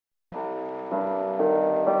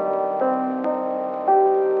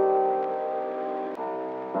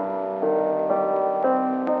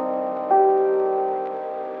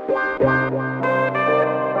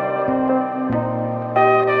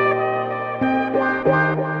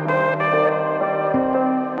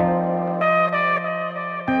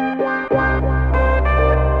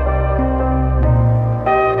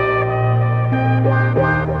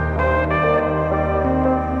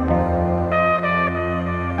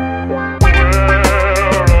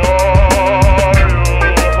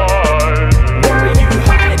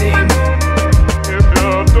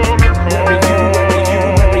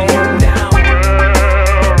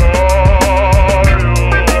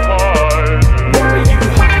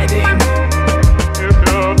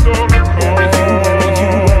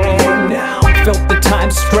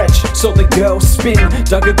spin.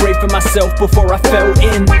 Dug a grave for myself before I fell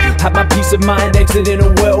in. Had my peace of mind exiting a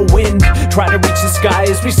whirlwind. Trying to reach the sky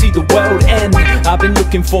as we see the world end. I've been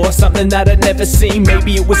looking for something that I'd never seen.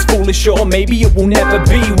 Maybe it was foolish or maybe it will never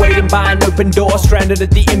be. Waiting by an open door, stranded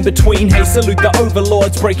at the in-between. Hey, salute the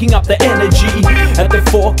overlords, breaking up the energy. At the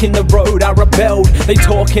fork in the road I rebelled. They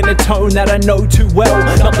talk in a tone that I know too well.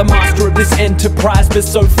 Not the master of this enterprise, but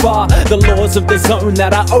so far the laws of the zone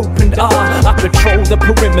that I opened are. I patrol the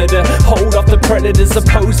perimeter, hold off the predators,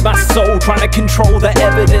 oppose my soul, trying to control the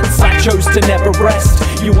evidence. I chose to never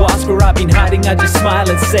rest. You ask where I've been hiding, I just smile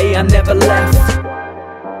and say I never left.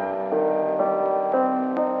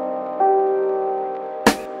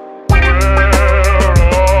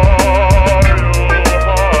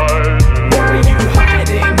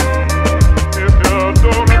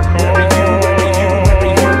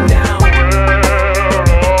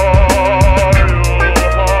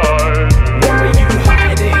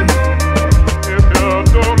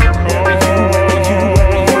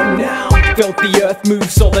 Felt the earth move,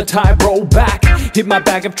 saw the tide roll back. Hid my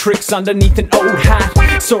bag of tricks underneath an old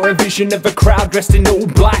hat. Saw a vision of a crowd dressed in all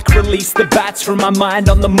black. Released the bats from my mind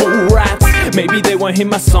on the mole rats. Maybe they won't hear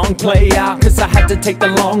my song play out, cause I had to take the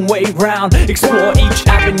long way round. Explore each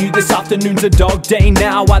avenue, this afternoon's a dog day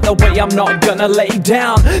now. Either way I'm not gonna lay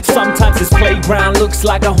down. Sometimes this playground looks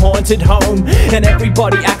like a haunted home, and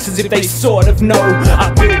everybody acts as if they sort of know.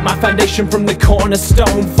 I built my foundation from the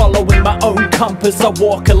cornerstone. Following my own compass, I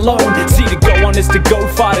walk alone. See, to go on is to go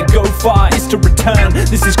far is to return.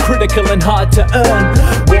 This is critical and hard to earn.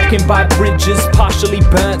 Walking by bridges partially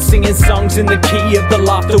burnt, singing songs in the key of the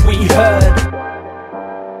laughter we heard.